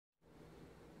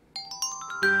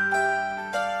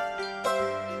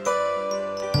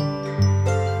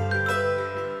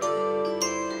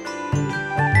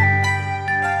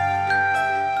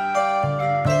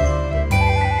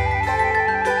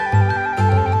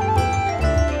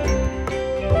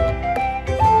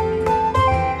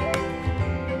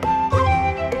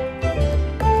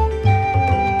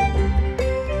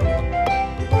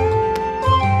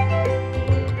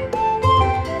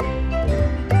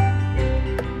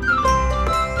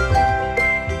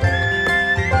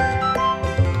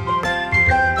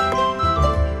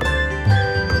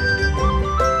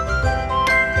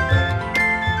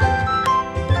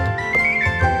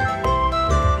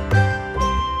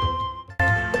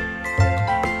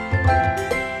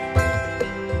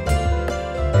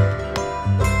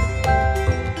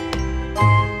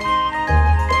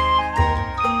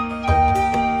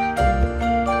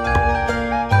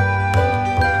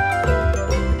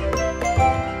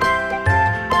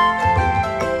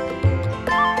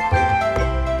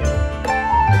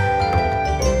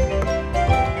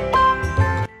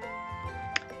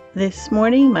This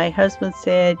morning my husband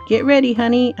said, "Get ready,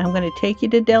 honey. I'm going to take you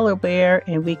to Delaware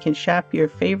and we can shop your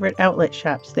favorite outlet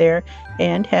shops there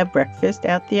and have breakfast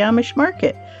at the Amish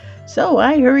market." So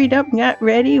I hurried up and got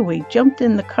ready. We jumped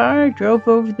in the car, drove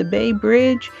over the Bay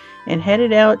Bridge, and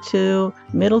headed out to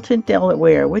Middleton,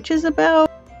 Delaware, which is about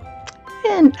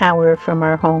an hour from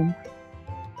our home.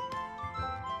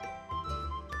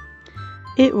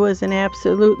 It was an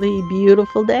absolutely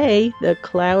beautiful day. The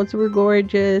clouds were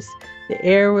gorgeous. The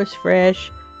air was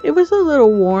fresh. It was a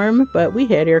little warm, but we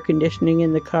had air conditioning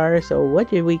in the car, so what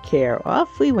did we care?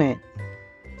 Off we went.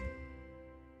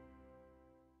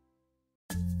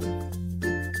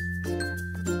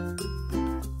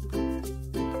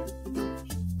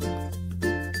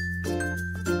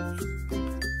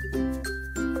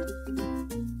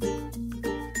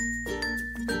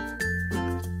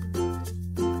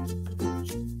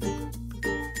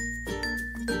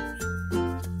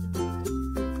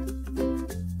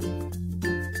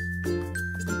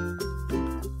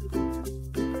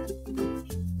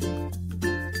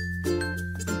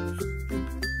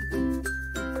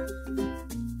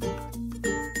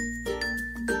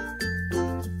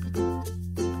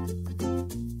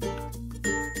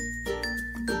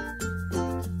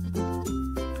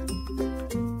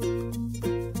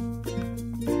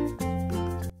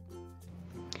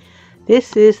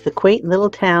 This is the quaint little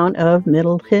town of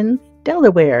Middleton,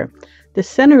 Delaware. The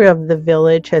center of the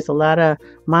village has a lot of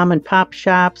mom and pop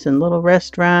shops and little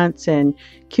restaurants and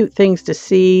cute things to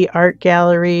see, art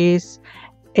galleries.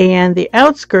 And the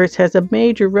outskirts has a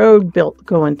major road built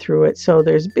going through it, so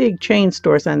there's big chain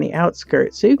stores on the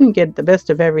outskirts, so you can get the best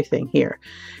of everything here.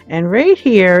 And right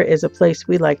here is a place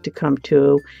we like to come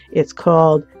to. It's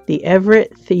called the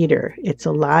Everett Theater. It's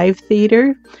a live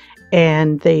theater,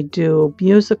 and they do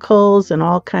musicals and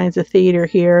all kinds of theater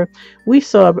here. We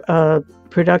saw a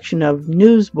production of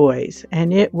Newsboys,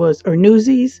 and it was, or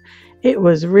Newsies, it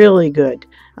was really good.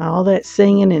 All that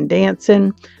singing and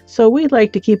dancing. So we'd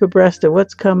like to keep abreast of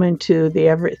what's coming to the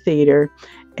Everett Theater,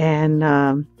 and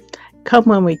come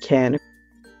when we can.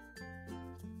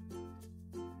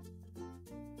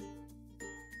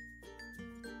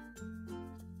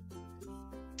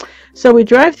 So we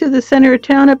drive through the center of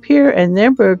town up here, and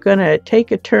then we're going to take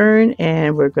a turn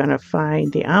and we're going to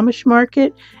find the Amish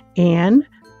market and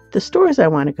the stores I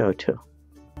want to go to.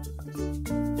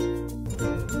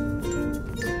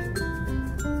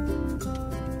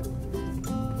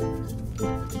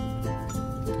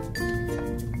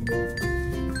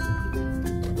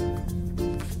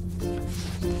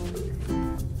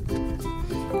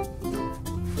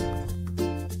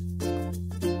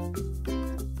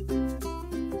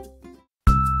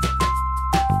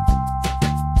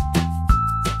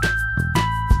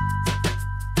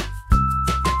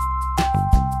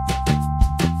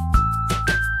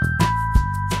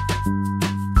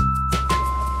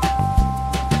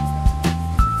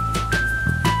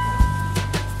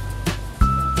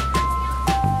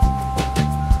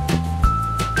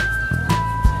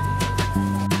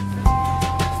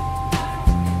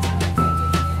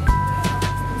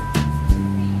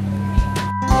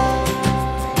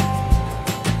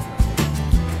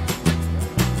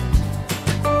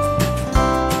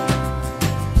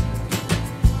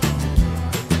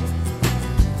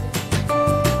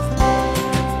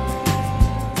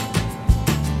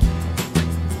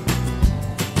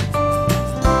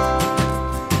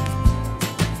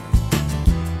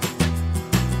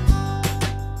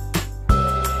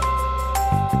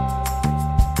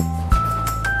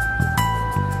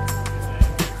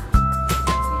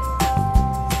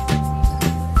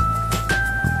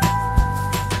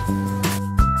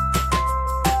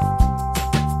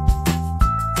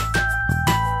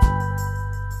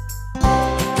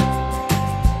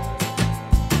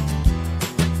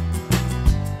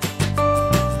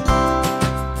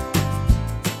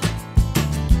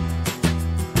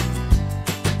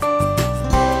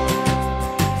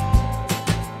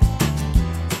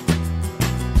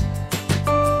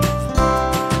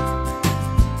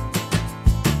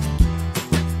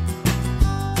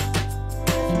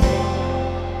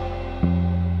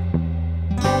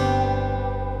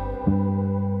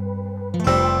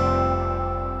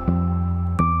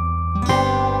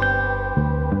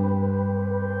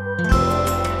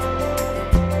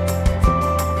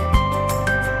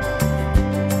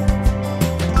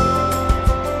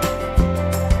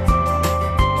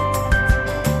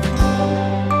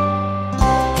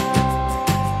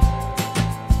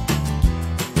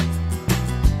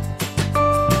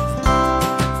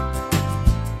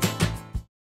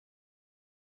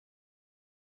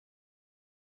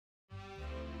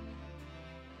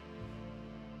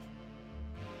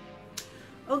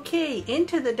 Okay,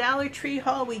 into the Dollar Tree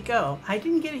haul we go. I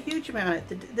didn't get a huge amount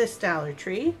at this Dollar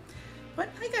Tree, but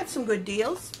I got some good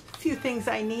deals. A few things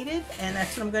I needed, and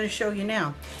that's what I'm going to show you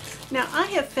now. Now, I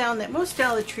have found that most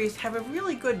Dollar Trees have a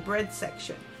really good bread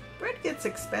section. Bread gets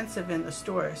expensive in the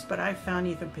stores, but I've found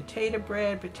even potato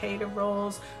bread, potato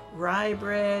rolls, rye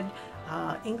bread,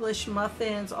 English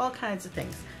muffins, all kinds of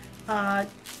things.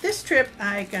 This trip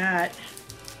I got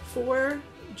 4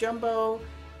 jumbo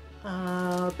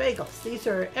bagels. These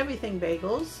are everything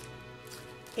bagels,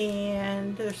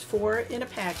 and there's 4 in a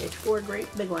package, 4 great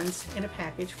big ones in a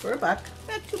package for $1.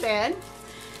 Not too bad.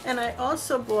 And I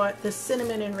also bought the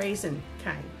cinnamon and raisin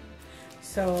kind.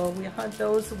 So we had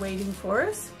those waiting for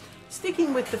us.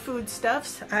 Sticking with the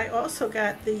foodstuffs, I also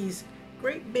got these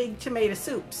great big tomato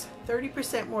soups,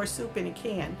 30% more soup in a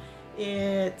can.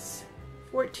 It's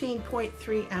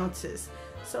 14.3 ounces.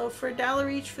 So for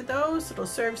 $1 each for those, it'll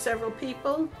serve several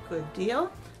people. Good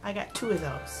deal. I got 2 of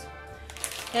those.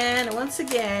 And once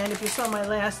again, if you saw my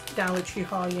last Dollar Tree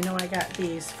haul, you know I got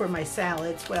these for my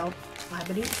salads. Well, I've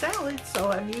been eating salads, so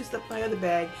I've used up my other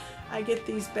bag. I get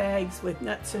these bags with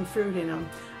nuts and fruit in them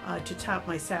to top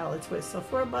my salads with. So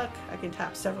for $1, I can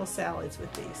top several salads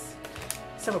with these.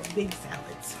 Several big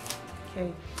salads.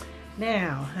 Okay.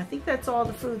 Now, I think that's all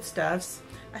the foodstuffs.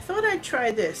 I thought I'd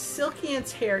try this Silky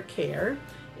Ants Hair Care.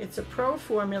 It's a Pro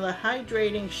Formula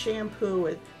hydrating shampoo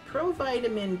with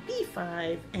provitamin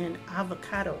B5 and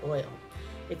avocado oil.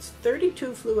 It's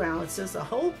 32 fluid ounces, a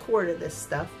whole quart of this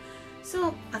stuff.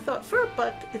 So I thought for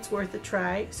 $1, it's worth a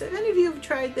try. So if any of you have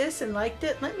tried this and liked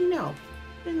it, let me know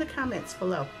in the comments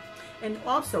below. And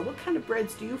also, what kind of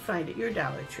breads do you find at your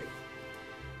Dollar Tree?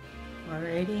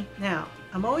 Alrighty. Now,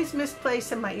 I'm always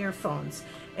misplacing my earphones.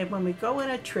 And when we go on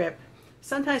a trip,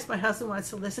 sometimes my husband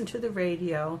wants to listen to the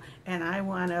radio, and I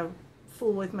want to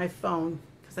fool with my phone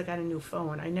because I got a new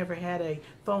phone. I never had a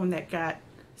phone that got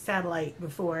satellite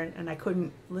before, and I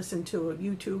couldn't listen to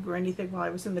YouTube or anything while I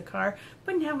was in the car,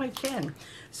 but now I can.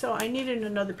 So I needed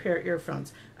another pair of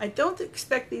earphones. I don't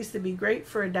expect these to be great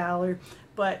for $1,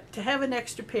 but to have an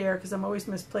extra pair, because I'm always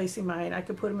misplacing mine, I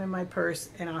could put them in my purse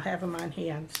and I'll have them on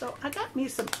hand. So I got me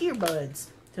some earbuds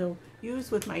to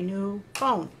use with my new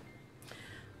phone.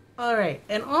 All right,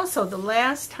 and also the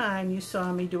last time you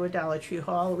saw me do a Dollar Tree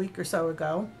haul a week or so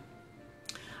ago,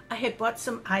 I had bought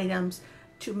some items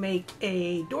to make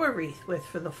a door wreath with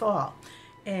for the fall,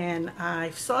 and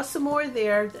I saw some more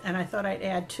there and I thought I'd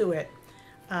add to it.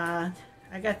 I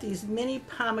got these mini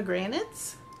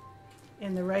pomegranates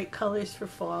in the right colors for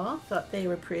fall. Thought they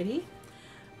were pretty.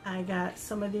 I got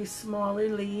some of these smaller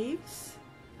leaves.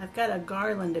 I've got a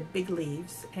garland of big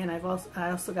leaves, and I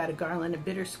also got a garland of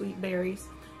bittersweet berries.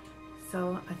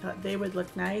 So I thought they would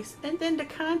look nice. And then to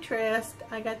contrast,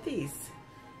 I got these,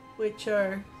 which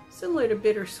are similar to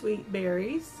bittersweet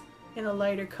berries in a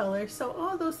lighter color. So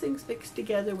all those things mixed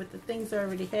together with the things I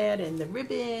already had and the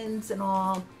ribbons and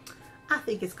all, I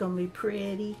think it's going to be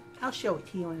pretty. I'll show it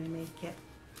to you when I make it.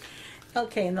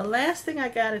 Okay, and the last thing I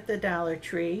got at the Dollar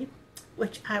Tree,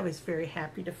 which I was very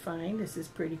happy to find, this is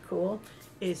pretty cool,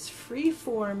 is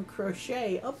Freeform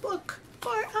Crochet, a book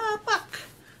for $1.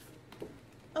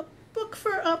 A book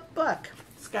for $1.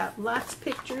 It's got lots of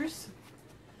pictures,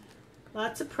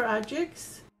 lots of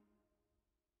projects.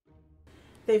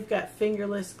 They've got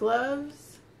fingerless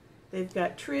gloves, they've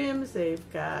got trims,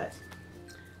 they've got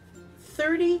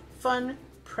 30 fun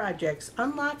projects.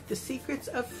 Unlock the secrets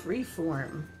of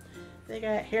Freeform. They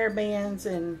got hairbands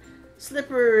and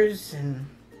slippers, and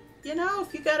you know,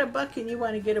 if you got $1 and you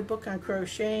want to get a book on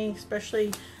crocheting,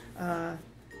 especially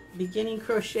beginning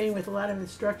crocheting with a lot of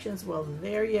instructions, well,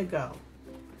 there you go.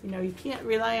 You know, you can't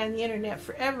rely on the internet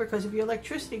forever, because if your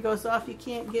electricity goes off, you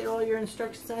can't get all your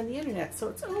instructions on the internet. So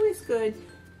it's always good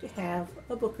to have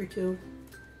a book or two.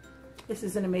 This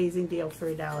is an amazing deal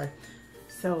for $1.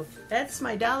 So that's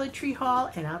my Dollar Tree haul,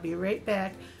 and I'll be right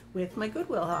back with my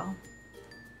Goodwill haul.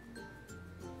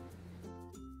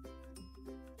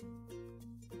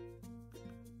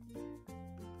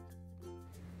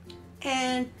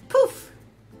 And poof,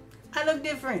 I look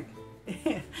different.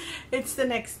 It's the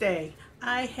next day.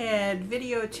 I had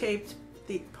videotaped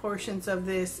the portions of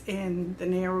this in the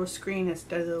narrow screen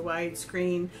instead of the wide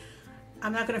screen.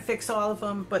 I'm not going to fix all of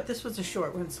them, but this was a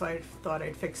short one, so I thought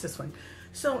I'd fix this one.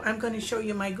 So I'm going to show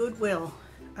you my Goodwill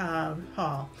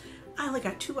haul. I only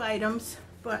got 2 items,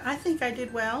 but I think I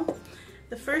did well.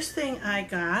 The first thing I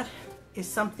got is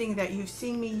something that you've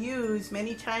seen me use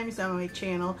many times on my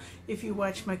channel if you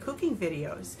watch my cooking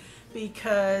videos,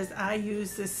 because I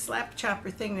use this slap chopper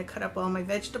thing to cut up all my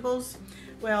vegetables.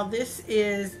 Well, this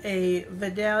is a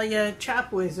Vidalia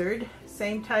Chop Wizard,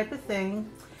 same type of thing,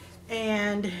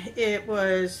 and it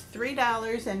was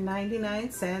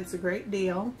 $3.99, a great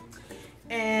deal.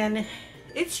 And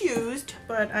it's used,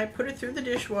 but I put it through the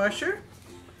dishwasher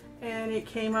and it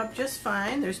came up just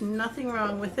fine. There's nothing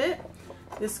wrong with it.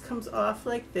 This comes off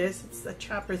like this. It's the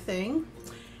chopper thing,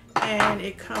 and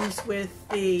it comes with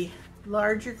the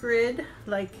larger grid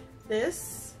like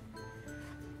this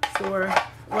for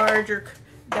larger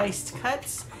diced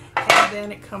cuts, and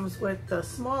then it comes with the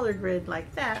smaller grid like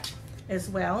that as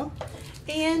well,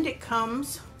 and it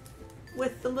comes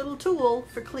with the little tool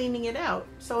for cleaning it out.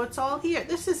 So it's all here.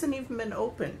 This hasn't even been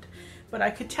opened, but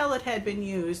I could tell it had been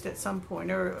used at some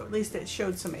point, or at least it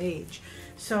showed some age.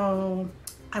 So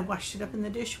I washed it up in the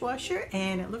dishwasher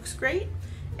and it looks great.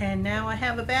 And now I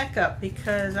have a backup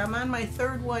because I'm on my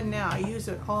third one now. I use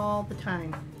it all the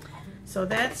time. So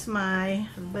that's my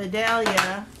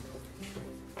Vidalia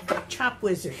Chop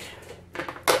Wizard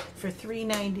for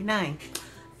 $3.99.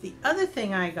 The other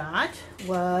thing I got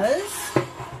was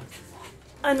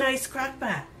a nice crock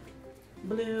pot.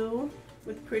 Blue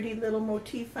with pretty little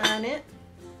motif on it.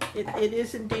 It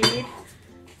is indeed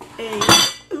a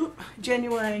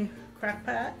genuine crock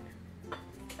pot.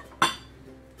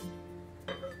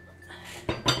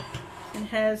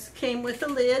 It came with a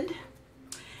lid,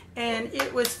 and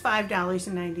it was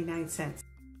 $5.99.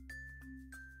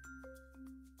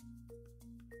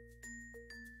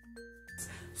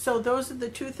 So those are the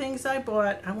two things I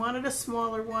bought. I wanted a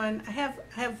smaller one. I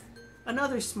have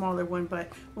another smaller one, but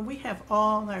when we have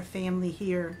all our family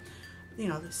here, you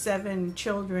know, the 7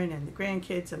 children and the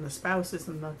grandkids and the spouses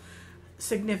and the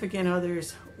significant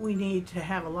others, we need to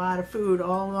have a lot of food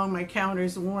all along my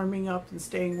counters, warming up and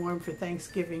staying warm for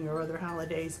Thanksgiving or other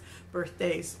holidays,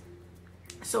 birthdays.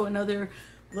 So another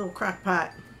little crock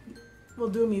pot will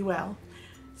do me well.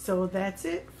 So that's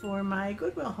it for my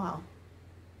Goodwill haul.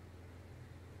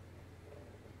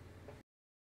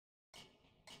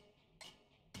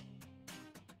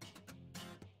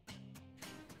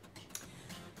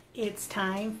 It's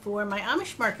time for my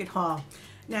Amish market haul.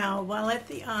 Now, while at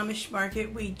the Amish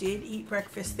market, we did eat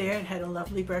breakfast there and had a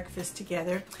lovely breakfast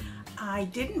together. I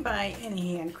didn't buy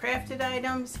any handcrafted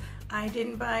items. I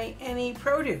didn't buy any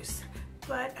produce,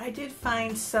 but I did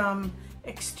find some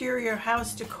exterior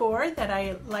house decor that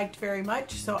I liked very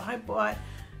much, so I bought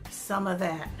some of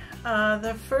that.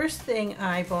 The first thing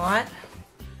I bought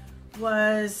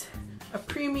was a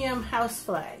premium house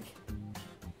flag.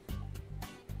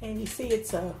 And you see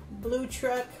it's a blue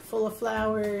truck full of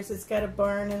flowers. It's got a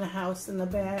barn and a house in the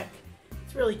back.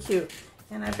 It's really cute.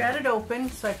 And I've got it open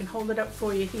so I can hold it up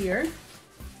for you here.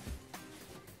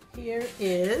 Here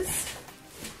is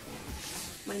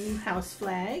my new house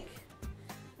flag.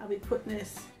 I'll be putting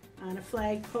this on a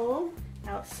flagpole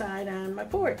outside on my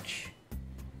porch.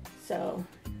 So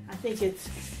I think it's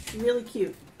really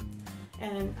cute.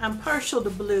 And I'm partial to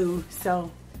blue,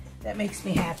 so that makes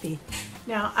me happy.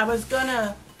 Now, I was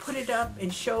gonna put it up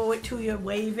and show it to you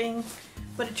waving,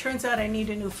 but it turns out I need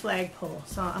a new flagpole,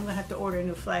 so I'm gonna have to order a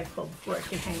new flagpole before I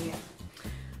can hang it.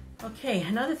 Okay,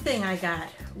 another thing I got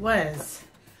was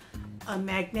a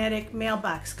magnetic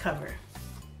mailbox cover.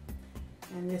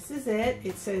 And this is it.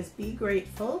 It says, "Be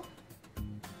grateful."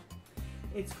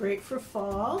 It's great for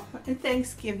fall and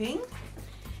Thanksgiving.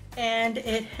 And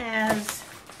it has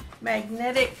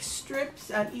magnetic strips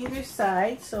on either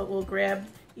side, so it will grab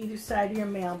either side of your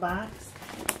mailbox.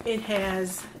 It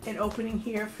has an opening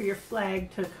here for your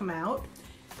flag to come out,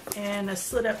 and a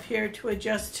slit up here to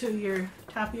adjust to your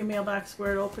top of your mailbox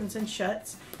where it opens and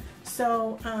shuts.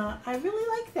 So I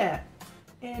really like that.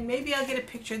 And maybe I'll get a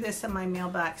picture of this on my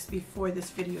mailbox before this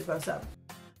video goes up.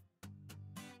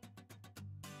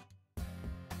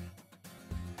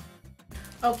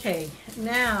 Okay,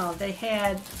 now they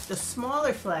had the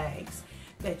smaller flags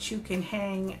that you can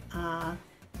hang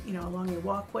you know, along your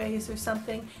walkways or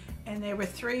something, and they were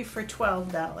 3 for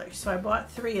 $12. So I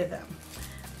bought 3 of them.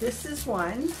 This is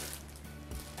one,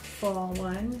 fall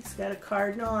one. It's got a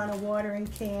cardinal on a watering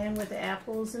can with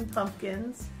apples and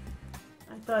pumpkins.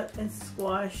 And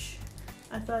squash.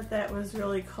 I thought that was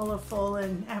really colorful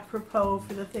and apropos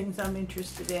for the things I'm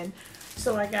interested in.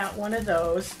 So I got one of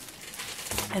those.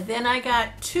 And then I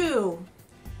got 2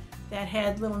 that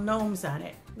had little gnomes on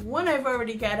it. One I've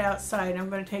already got outside. I'm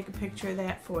going to take a picture of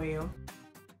that for you.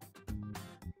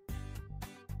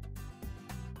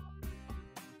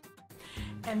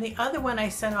 And the other one I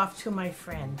sent off to my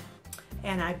friend.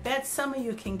 And I bet some of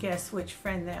you can guess which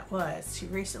friend that was. She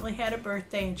recently had a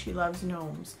birthday and she loves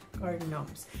gnomes, garden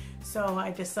gnomes. So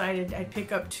I decided I'd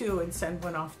pick up 2 and send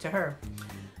one off to her.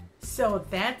 So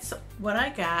that's what I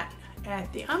got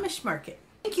at the Amish market.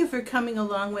 Thank you for coming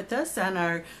along with us on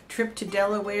our trip to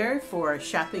Delaware for a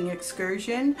shopping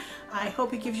excursion. I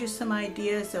hope it gives you some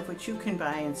ideas of what you can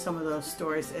buy in some of those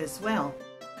stores as well.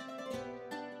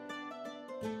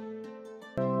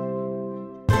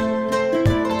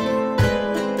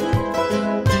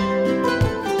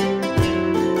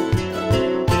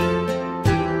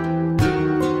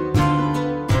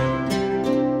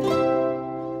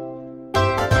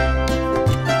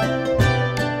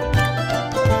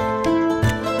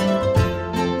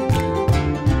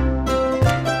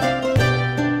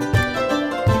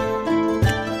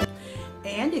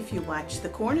 If you watch the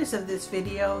corners of this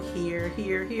video, here,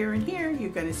 here, and here, you're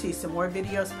going to see some more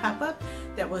videos pop up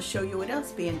that will show you what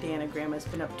else Bandana Gramma's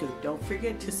been up to. Don't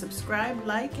forget to subscribe,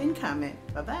 like, and comment.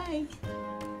 Bye-bye.